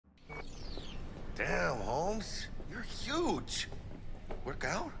Damn, Holmes. You're huge. Work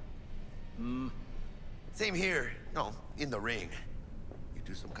out? Same here. No, in the ring. You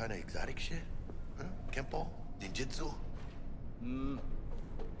do some kind of exotic shit? Huh? Kempo? Ninjutsu?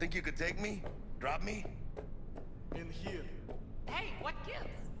 Think you could take me? Drop me? In here. Hey, what gives?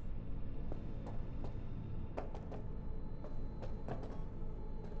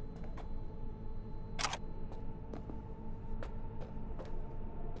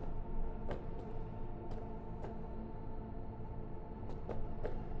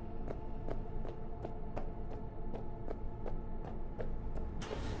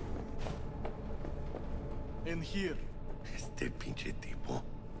 In here. Este pinche tipo.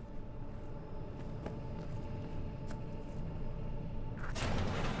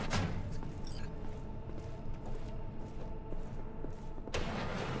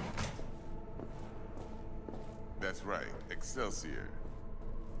 That's right, Excelsior.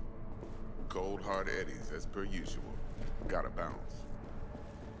 Cold hard eddies, as per usual. Gotta bounce.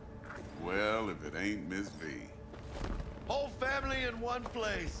 Well, if it ain't Miss V. Whole family in one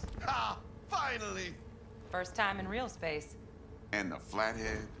place. Ha! Finally! First time in real space. And the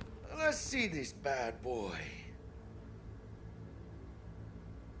flathead? Let's see this bad boy.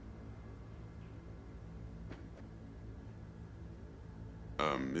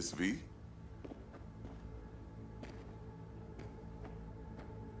 Miss V?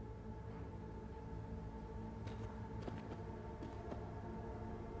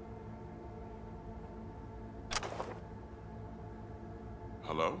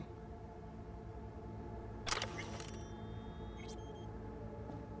 Hello?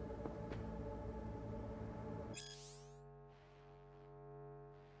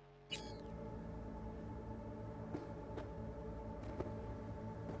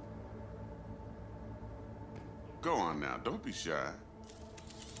 Go on now, don't be shy.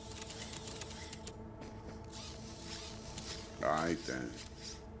 All right then.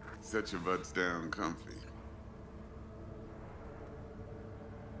 Set your butts down comfy.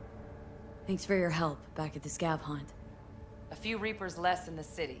 Thanks for your help back at the scav hunt. A few Reapers less in the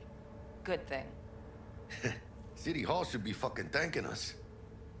city. Good thing. City Hall should be fucking thanking us.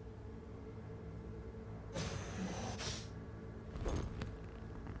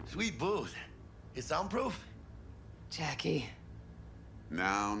 Sweet booth. It's soundproof? Jackie.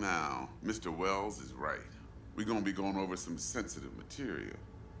 Now, Mr. Wells is right. We're gonna be going over some sensitive material.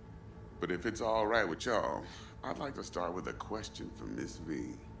 But if it's all right with y'all, I'd like to start with a question for Miss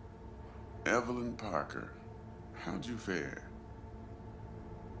V. Evelyn Parker, how'd you fare?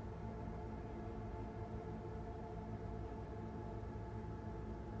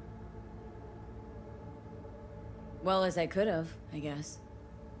 Well as I could have, I guess.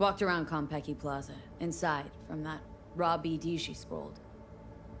 Walked around Konpeki Plaza, inside, from that raw BD she scrolled.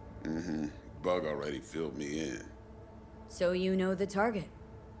 Bug already filled me in. So you know the target.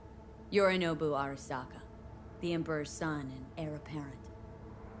 Yorinobu Arasaka, the Emperor's son and heir apparent.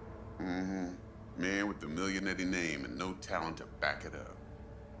 Man with the millionaire name and no talent to back it up.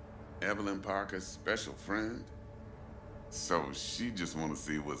 Evelyn Parker's special friend? So she just want to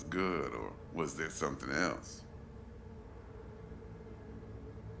see what's good, or was there something else?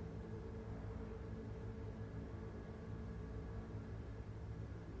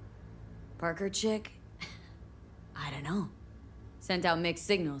 Parker chick? I don't know. Sent out mixed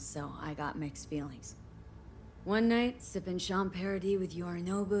signals, so I got mixed feelings. One night, sipping Sean Paradis with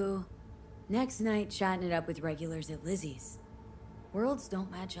Yorinobu. Next night, chatting it up with regulars at Lizzie's. Worlds don't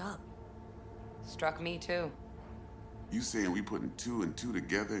match up. Struck me too. You saying we putting 2 and 2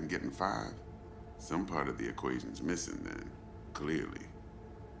 together and getting 5? Some part of the equation's missing then, clearly.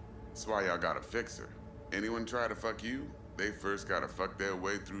 That's why y'all gotta fix her. Anyone try to fuck you, they first gotta fuck their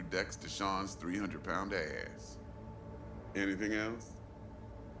way through Dex Deshawn's 300-pound ass. Anything else?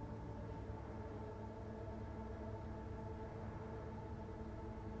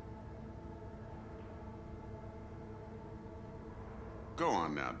 Go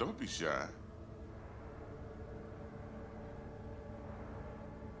on now, don't be shy.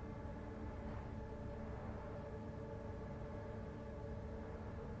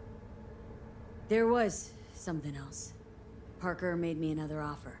 There was something else. Parker made me another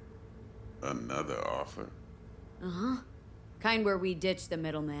offer. Another offer? Uh-huh. Kind where we ditch the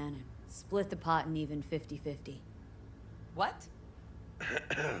middleman and split the pot in even 50-50. What?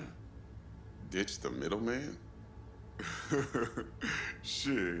 Ditch the middleman?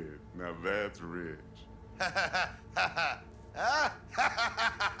 Shit, now that's rich.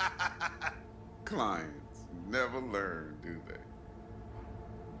 Clients never learn, do they?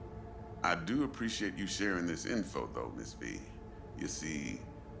 I do appreciate you sharing this info, though, Miss V. You see,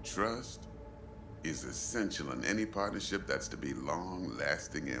 trust is essential in any partnership that's to be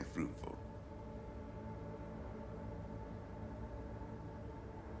long-lasting and fruitful.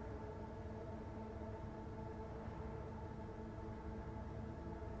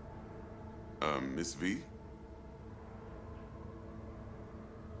 Miss V?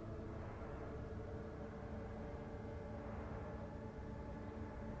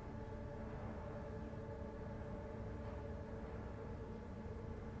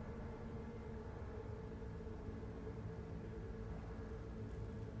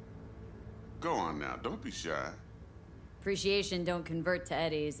 Go on now, don't be shy. Appreciation don't convert to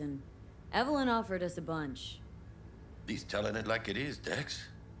eddies, and Evelyn offered us a bunch. He's telling it like it is, Dex.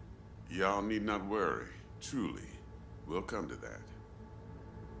 Y'all need not worry. Truly, we'll come to that.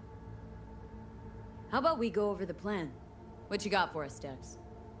 How about we go over the plan? What you got for us, Dex?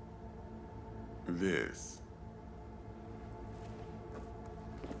 This.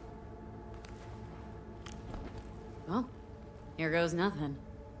 Well, here goes nothing.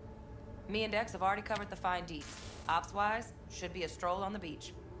 Me and Dex have already covered the fine deets. Ops-wise, should be a stroll on the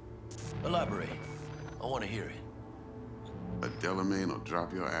beach. Elaborate. I want to hear it. A Delamain will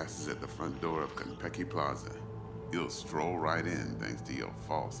drop your asses at the front door of Konpeki Plaza. You'll stroll right in thanks to your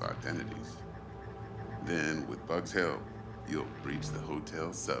false identities. Then, with Bug's help, you'll breach the hotel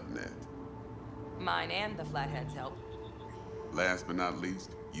subnet. Mine and the Flatheads help. Last but not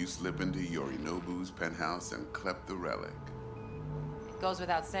least, you slip into Yorinobu's penthouse and clep the relic. Goes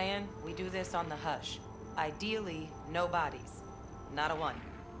without saying, we do this on the hush. Ideally, no bodies. Not a one.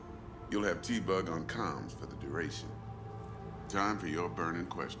 You'll have T-Bug on comms for the duration. Time for your burning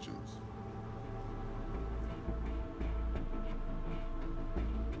questions.